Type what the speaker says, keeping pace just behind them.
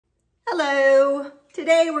Hello.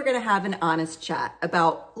 Today we're going to have an honest chat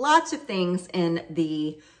about lots of things in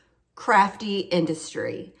the crafty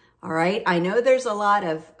industry. All right. I know there's a lot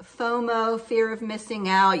of FOMO, fear of missing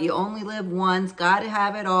out. You only live once, got to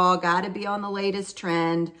have it all, got to be on the latest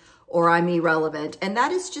trend, or I'm irrelevant. And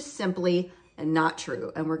that is just simply not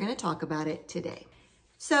true. And we're going to talk about it today.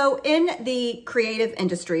 So in the creative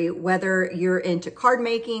industry, whether you're into card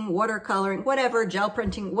making, watercoloring, whatever, gel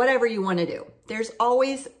printing, whatever you want to do, there's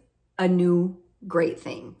always a new great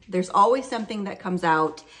thing. There's always something that comes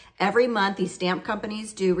out every month. These stamp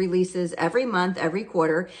companies do releases every month, every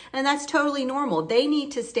quarter, and that's totally normal. They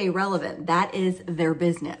need to stay relevant. That is their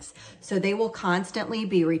business. So they will constantly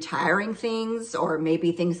be retiring things, or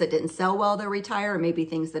maybe things that didn't sell well, they'll retire, or maybe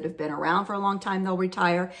things that have been around for a long time, they'll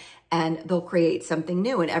retire, and they'll create something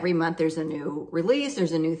new. And every month there's a new release,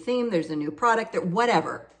 there's a new theme, there's a new product,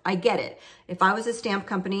 whatever. I get it. If I was a stamp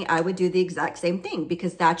company, I would do the exact same thing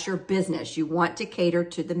because that's your business. You want to cater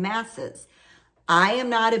to the masses. I am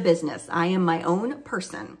not a business. I am my own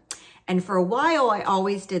person. And for a while, I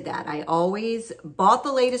always did that. I always bought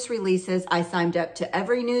the latest releases. I signed up to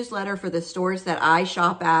every newsletter for the stores that I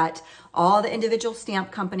shop at, all the individual stamp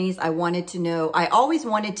companies. I wanted to know. I always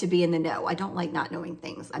wanted to be in the know. I don't like not knowing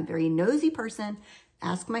things. I'm a very nosy person.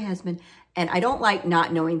 Ask my husband. And I don't like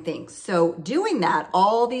not knowing things. So doing that,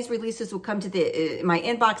 all these releases would come to my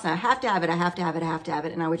inbox, and I have to have it, I have to have it, I have to have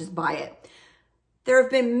it, and I would just buy it. There have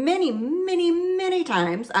been many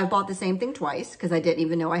times I've bought the same thing twice because I didn't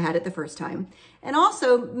even know I had it the first time. And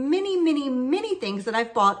also many things that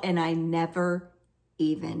I've bought and I never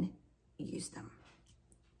even used them.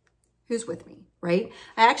 Who's with me, right?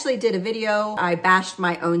 I actually did a video. I bashed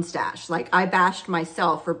my own stash. Like I bashed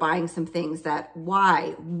myself for buying some things that,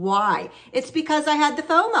 why? It's because I had the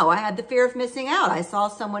FOMO. I had the fear of missing out. I saw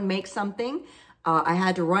someone make something. I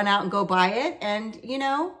had to run out and go buy it and, you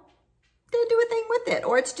know, didn't do a thing with it,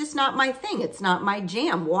 or it's just not my thing. It's not my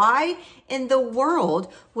jam. Why in the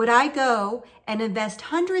world would I go and invest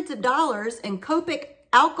hundreds of dollars in Copic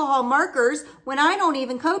alcohol markers when I don't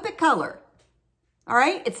even Copic color? All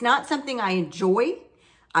right. It's not something I enjoy.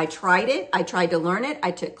 I tried it. I tried to learn it.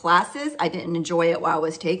 I took classes. I didn't enjoy it while I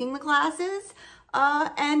was taking the classes.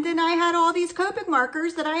 And then I had all these Copic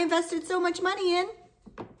markers that I invested so much money in.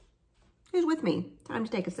 Who's with me? Time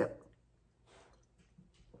to take a sip.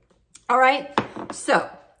 All right. So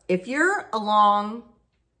if you're along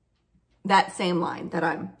that same line that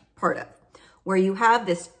I'm part of, where you have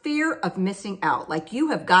this fear of missing out, like you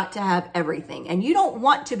have got to have everything and you don't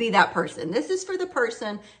want to be that person. This is for the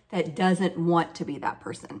person that doesn't want to be that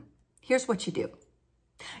person. Here's what you do.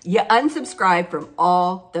 You unsubscribe from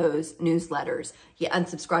all those newsletters. You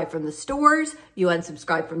unsubscribe from the stores. You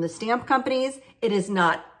unsubscribe from the stamp companies. It is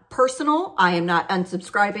not personal. I am not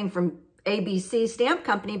unsubscribing from ABC Stamp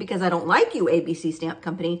Company because I don't like you, ABC Stamp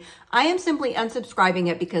Company. I am simply unsubscribing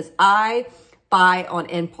it because I buy on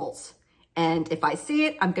impulse. And if I see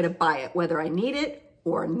it, I'm going to buy it, whether I need it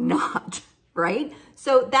or not, right?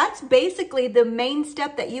 So that's basically the main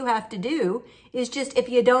step that you have to do is just if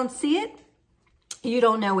you don't see it, you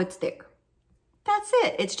don't know it's there. That's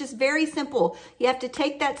it. It's just very simple. You have to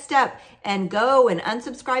take that step and go and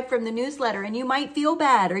unsubscribe from the newsletter, and you might feel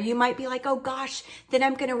bad, or you might be like, oh gosh, then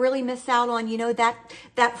I'm going to really miss out on, you know, that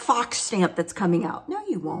Fox stamp that's coming out. No,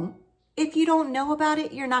 you won't. If you don't know about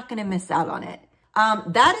it, you're not going to miss out on it.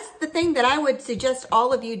 That is the thing that I would suggest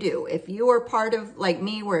all of you do. If you are part of like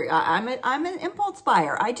me, where I'm an impulse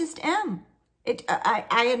buyer. I just am.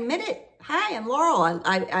 I admit it. Hi, I'm Laurel.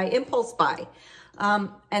 I impulse buy.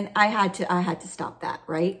 And I had to stop that,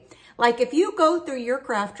 right? Like if you go through your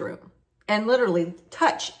craft room and literally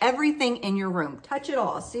touch everything in your room, touch it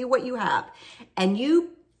all, see what you have, and you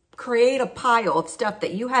create a pile of stuff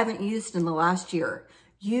that you haven't used in the last year,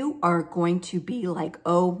 you are going to be like,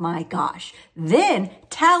 oh my gosh. Then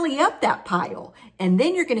tally up that pile. And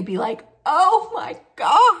then you're going to be like, oh my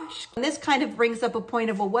gosh. And this kind of brings up a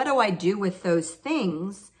point of, well, what do I do with those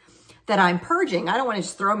things that I'm purging? I don't want to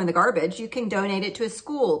just throw them in the garbage. You can donate it to a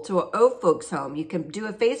school, to an old folks home. You can do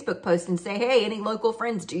a Facebook post and say, hey, any local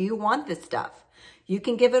friends, do you want this stuff? You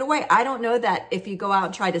can give it away. I don't know that if you go out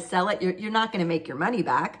and try to sell it, you're not going to make your money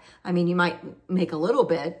back. I mean, you might make a little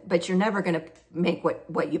bit, but you're never going to make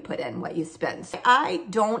what you put in, what you spend. I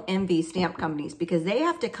don't envy stamp companies because they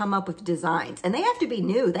have to come up with designs and they have to be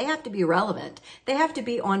new. They have to be relevant. They have to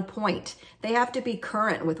be on point. They have to be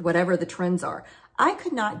current with whatever the trends are. I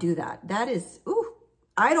could not do that. That is,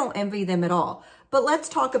 I don't envy them at all. But let's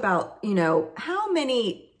talk about, you know, how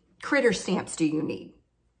many critter stamps do you need?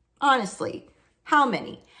 Honestly. How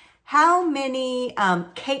many? How many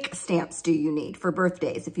cake stamps do you need for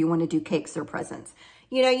birthdays if you want to do cakes or presents?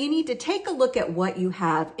 you know, you need to take a look at what you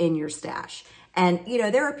have in your stash. And, you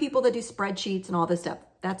know, there are people that do spreadsheets and all this stuff.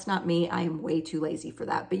 That's not me. I am way too lazy for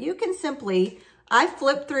that. But you can simply, I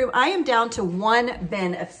flip through, I am down to one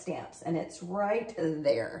bin of stamps, and it's right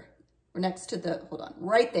there. Next to the, hold on,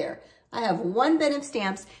 right there. I have one bin of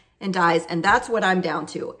stamps and dies, and that's what I'm down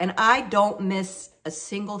to. And I don't miss a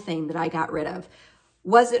single thing that I got rid of.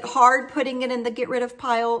 Was it hard putting it in the get rid of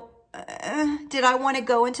pile? Did I want to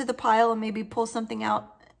go into the pile and maybe pull something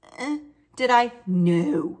out? Did I?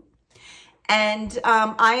 No. And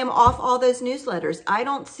I am off all those newsletters. I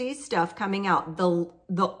don't see stuff coming out.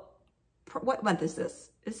 What month is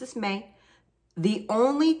this? Is this May? The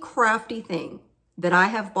only crafty thing that I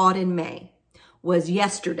have bought in May was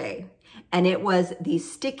yesterday. And it was the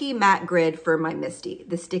sticky matte grid for my Misty,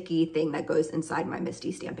 the sticky thing that goes inside my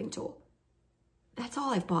Misty stamping tool. That's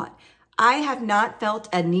all I've bought. I have not felt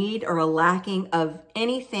a need or a lacking of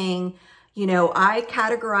anything. You know, I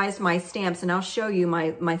categorize my stamps, and I'll show you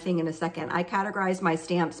my thing in a second. I categorize my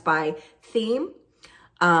stamps by theme.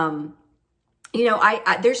 You know,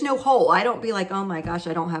 there's no hole. I don't be like, oh my gosh,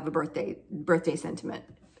 I don't have a birthday sentiment.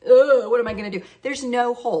 Ugh, what am I going to do? There's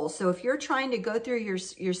no hole. So if you're trying to go through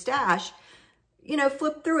your stash, you know,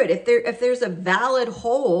 flip through it. If there's a valid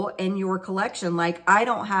hole in your collection, like I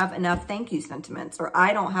don't have enough thank you sentiments, or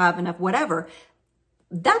I don't have enough whatever,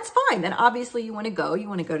 that's fine. Then obviously you want to go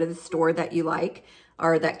to the store that you like,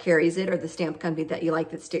 or that carries it, or the stamp company that you like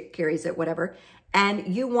that carries it, whatever. And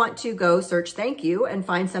you want to go search thank you and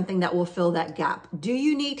find something that will fill that gap. Do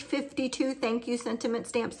you need 52 thank you sentiment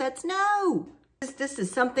stamp sets? No. This is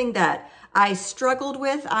something that I struggled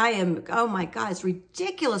with. Oh my God, it's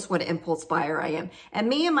ridiculous what an impulse buyer I am. And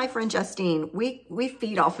me and my friend Justine, we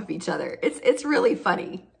feed off of each other. It's really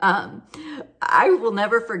funny. I will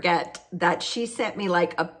never forget that she sent me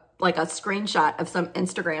like a screenshot of some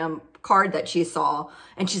Instagram card that she saw.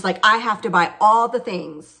 And she's like, I have to buy all the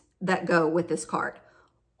things that go with this card.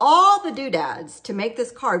 All the doodads to make this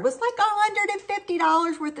card was like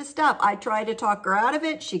 $150 worth of stuff. I tried to talk her out of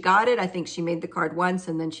it. She got it. I think she made the card once,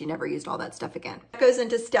 and then she never used all that stuff again. That goes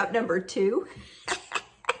into step number 2.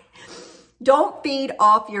 Don't feed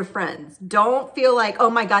off your friends. Don't feel like, oh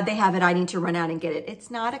my God, they have it, I need to run out and get it. It's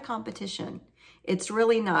not a competition. It's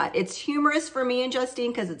really not. It's humorous for me and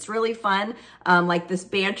Justine because it's really fun. Like this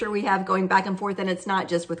banter we have going back and forth, and it's not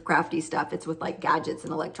just with crafty stuff. It's with like gadgets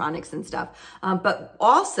and electronics and stuff. But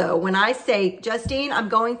also when I say, Justine, I'm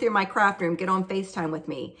going through my craft room, get on FaceTime with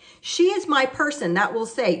me. She is my person that will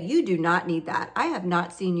say, you do not need that. I have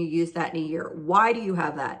not seen you use that in a year. Why do you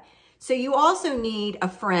have that? So you also need a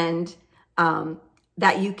friend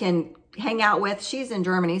that you can hang out with. She's in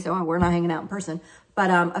Germany, so we're not hanging out in person. But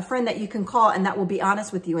a friend that you can call and that will be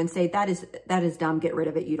honest with you and say, that is dumb, get rid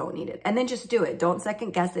of it, you don't need it. And then just do it. Don't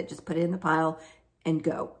second guess it, just put it in the pile and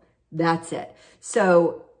go. That's it.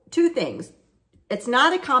 So 2 things. It's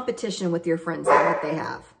not a competition with your friends on what they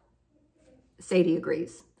have. Sadie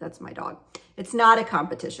agrees. That's my dog. It's not a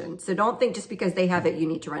competition. So don't think just because they have it, you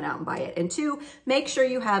need to run out and buy it. And 2, make sure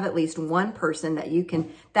you have at least one person that you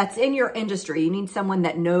can, that's in your industry. You need someone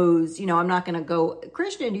that knows, you know, I'm not going to go,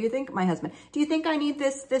 Christian, do you think, my husband, do you think I need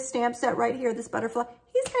this stamp set right here, this butterfly?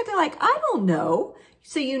 He's going to be like, I don't know.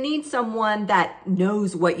 So you need someone that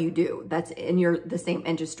knows what you do, that's in the same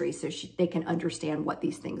industry, so they can understand what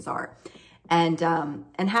these things are. And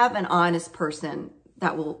have an honest person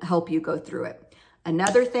that will help you go through it.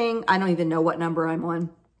 Another thing, I don't even know what number I'm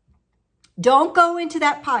on. Don't go into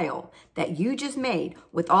that pile that you just made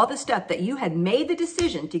with all the stuff that you had made the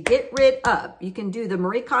decision to get rid of. You can do the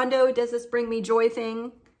Marie Kondo, does this bring me joy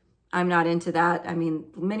thing? I'm not into that. I mean,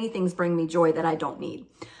 many things bring me joy that I don't need.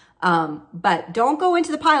 But don't go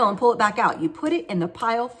into the pile and pull it back out. You put it in the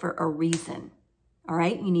pile for a reason. All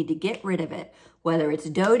right? You need to get rid of it. Whether it's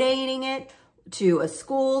donating it to a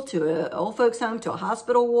school, to an old folks home, to a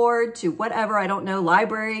hospital ward, to whatever, I don't know,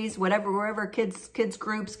 libraries, whatever, wherever, kids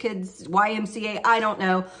groups, kids, YMCA, I don't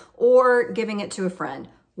know, or giving it to a friend,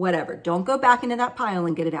 whatever. Don't go back into that pile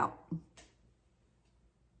and get it out.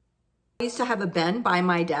 I used to have a bin by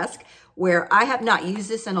my desk where I have not used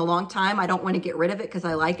this in a long time. I don't want to get rid of it because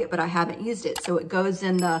I like it, but I haven't used it. So it goes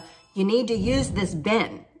in you need to use this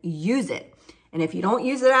bin, use it. And if you don't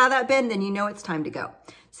use it out of that bin, then you know it's time to go.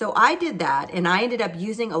 So I did that, and I ended up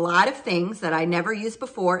using a lot of things that I never used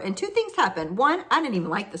before. And 2 things happened. 1, I didn't even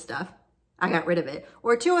like the stuff. I got rid of it.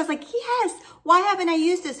 Or 2, I was like, yes, why haven't I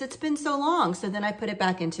used this? It's been so long. So then I put it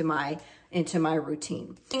back into my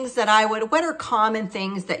routine. Things that what are common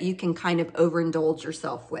things that you can kind of overindulge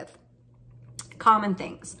yourself with? Common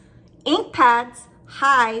things. Ink pads,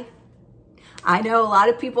 hi. I know a lot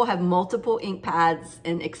of people have multiple ink pads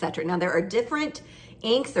and etc. Now there are different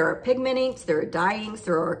inks. There are pigment inks, there are dye inks,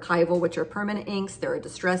 there are archival, which are permanent inks, there are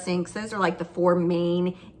distress inks. Those are like the 4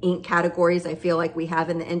 main ink categories I feel like we have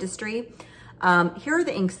in the industry. Here are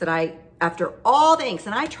the inks that after all the inks,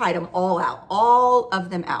 and I tried them all out, all of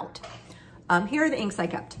them out. Here are the inks I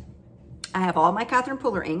kept. I have all my Catherine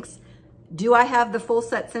Pooler inks. Do I have the full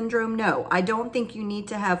set syndrome? No, I don't think you need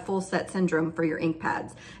to have full set syndrome for your ink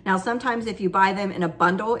pads. Now, sometimes if you buy them in a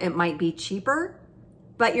bundle, it might be cheaper,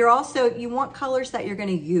 but you want colors that you're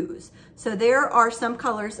gonna use. So there are some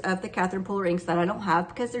colors of the Catherine Pooler inks that I don't have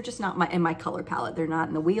because they're just not in my color palette. They're not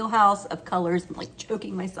in the wheelhouse of colors. I'm like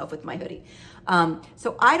choking myself with my hoodie.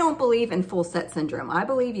 So I don't believe in full set syndrome. I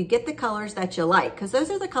believe you get the colors that you like because those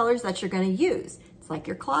are the colors that you're gonna use. It's like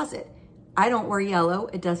your closet. I don't wear yellow.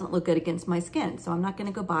 It doesn't look good against my skin. So I'm not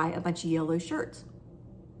gonna go buy a bunch of yellow shirts.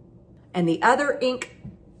 And the other ink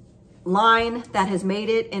line that has made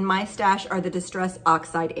it in my stash are the Distress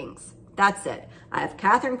Oxide inks. That's it. I have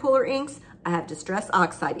Catherine Pooler inks. I have Distress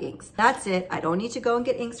Oxide inks. That's it. I don't need to go and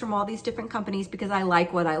get inks from all these different companies because I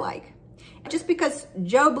like what I like. Just because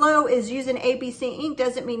Joe Blow is using ABC ink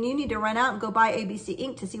doesn't mean you need to run out and go buy ABC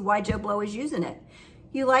ink to see why Joe Blow is using it.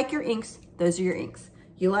 You like your inks, those are your inks.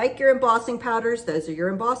 You like your embossing powders, those are your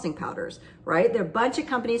embossing powders, right? There are a bunch of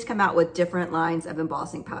companies come out with different lines of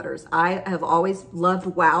embossing powders. I have always loved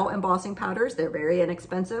Wow embossing powders. They're very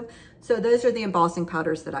inexpensive. So those are the embossing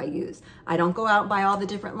powders that I use. I don't go out and buy all the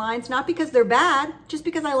different lines, not because they're bad, just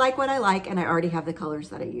because I like what I like and I already have the colors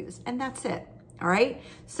that I use. And that's it. All right.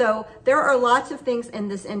 So there are lots of things in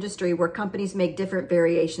this industry where companies make different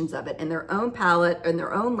variations of it in their own palette and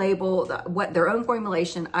their own label, their own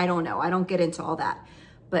formulation. I don't know. I don't get into all that.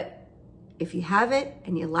 But if you have it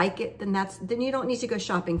and you like it, then you don't need to go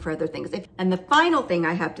shopping for other things. And the final thing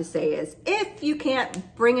I have to say is if you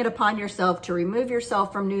can't bring it upon yourself to remove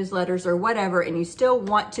yourself from newsletters or whatever, and you still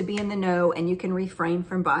want to be in the know and you can refrain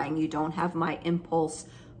from buying, you don't have my impulse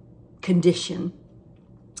condition,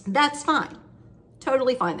 that's fine.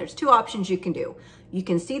 Totally fine. There's 2 options you can do. You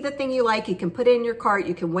can see the thing you like, you can put it in your cart,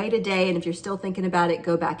 you can wait a day, and if you're still thinking about it,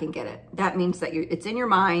 go back and get it. That means that it's in your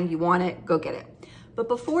mind, you want it, go get it. But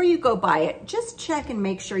before you go buy it, just check and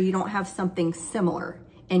make sure you don't have something similar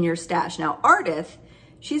in your stash. Now, Ardith,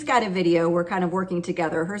 she's got a video, we're kind of working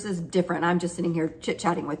together. Hers is different. I'm just sitting here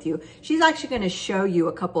chit-chatting with you. She's actually gonna show you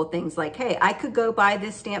a couple of things like, hey, I could go buy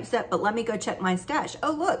this stamp set, but let me go check my stash.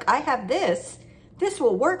 Oh, look, I have this. This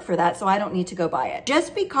will work for that, so I don't need to go buy it.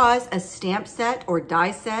 Just because a stamp set or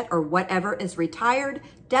die set or whatever is retired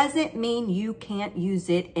doesn't mean you can't use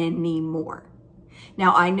it anymore.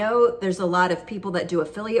 Now, I know there's a lot of people that do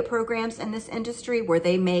affiliate programs in this industry where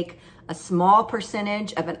they make a small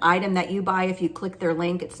percentage of an item that you buy if you click their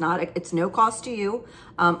link. It's no cost to you.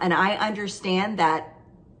 And I understand that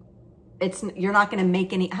you're not going to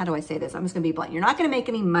make any, how do I say this? I'm just going to be blunt. You're not going to make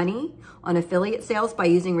any money on affiliate sales by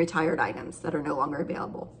using retired items that are no longer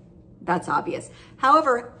available. That's obvious.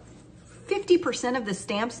 However, 50% of the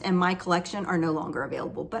stamps in my collection are no longer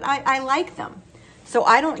available, but I like them. So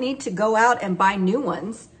I don't need to go out and buy new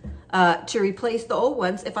ones to replace the old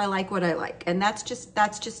ones if I like what I like. And that's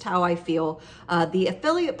just how I feel. The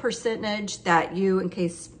affiliate percentage that in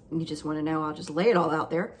case you just want to know, I'll just lay it all out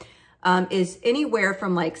there, is anywhere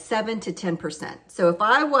from like 7 to 10%. So if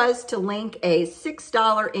I was to link a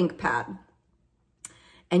 $6 ink pad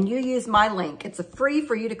and you use my link, it's free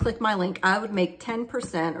for you to click my link, I would make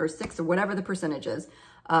 10% or 6 or whatever the percentage is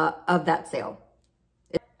of that sale.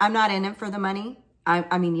 I'm not in it for the money.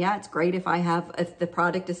 I mean, yeah, it's great if the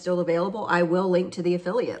product is still available, I will link to the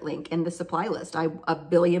affiliate link in the supply list. I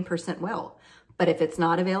 1,000,000,000% will. But if it's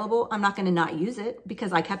not available, I'm not going to not use it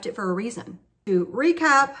because I kept it for a reason. To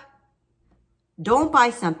recap, don't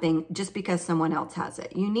buy something just because someone else has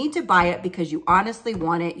it. You need to buy it because you honestly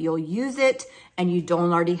want it, you'll use it, and you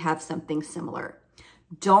don't already have something similar.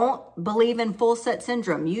 Don't believe in full set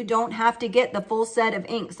syndrome. You don't have to get the full set of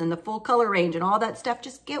inks and the full color range and all that stuff.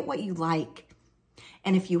 Just get what you like.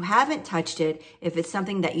 And if you haven't touched it, if it's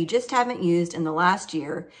something that you just haven't used in the last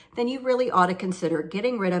year, then you really ought to consider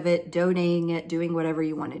getting rid of it, donating it, doing whatever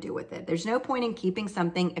you want to do with it. There's no point in keeping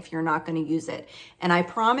something if you're not going to use it. And I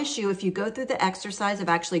promise you, if you go through the exercise of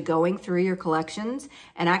actually going through your collections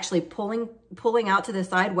and actually pulling out to the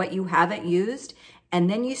side what you haven't used, and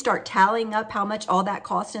then you start tallying up how much all that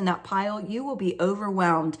cost in that pile, you will be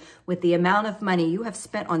overwhelmed with the amount of money you have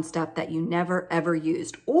spent on stuff that you never ever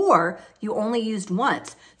used, or you only used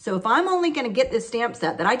once. So if I'm only going to get this stamp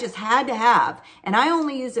set that I just had to have, and I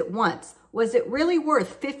only use it once, was it really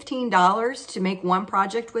worth $15 to make one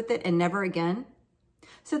project with it and never again?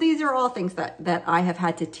 So these are all things that I have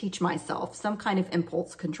had to teach myself, some kind of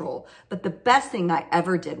impulse control. But the best thing I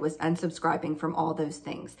ever did was unsubscribing from all those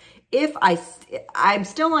things. I'm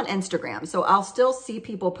still on Instagram, so I'll still see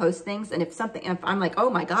people post things. And if I'm like, oh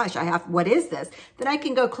my gosh, what is this? Then I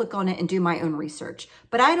can go click on it and do my own research.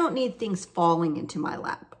 But I don't need things falling into my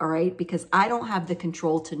lap, all right? Because I don't have the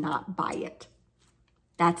control to not buy it.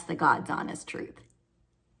 That's the God's honest truth.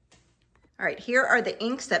 All right, here are the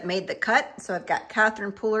inks that made the cut. So I've got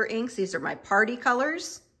Catherine Pooler inks. These are my party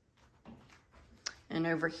colors. And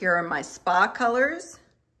over here are my spa colors.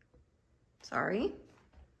 Sorry.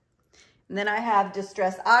 And then I have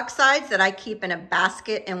Distress Oxides that I keep in a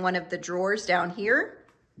basket in one of the drawers down here.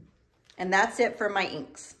 And that's it for my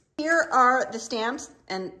inks. Here are the stamps.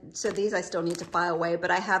 And so these I still need to file away, but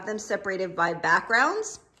I have them separated by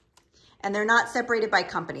backgrounds. And they're not separated by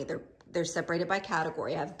company. They're separated by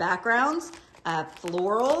category. I have backgrounds, I have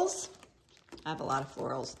florals. I have a lot of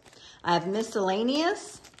florals. I have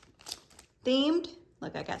miscellaneous themed.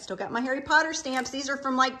 Look, still got my Harry Potter stamps. These are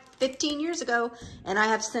from like 15 years ago. And I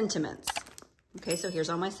have sentiments. Okay, so here's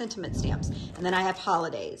all my sentiment stamps. And then I have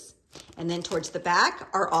holidays. And then towards the back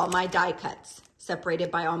are all my die cuts,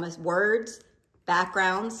 separated by almost words,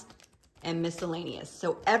 backgrounds, and miscellaneous.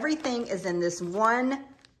 So everything is in this one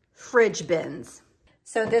fridge bins.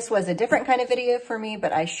 So this was a different kind of video for me,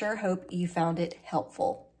 but I sure hope you found it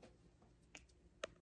helpful.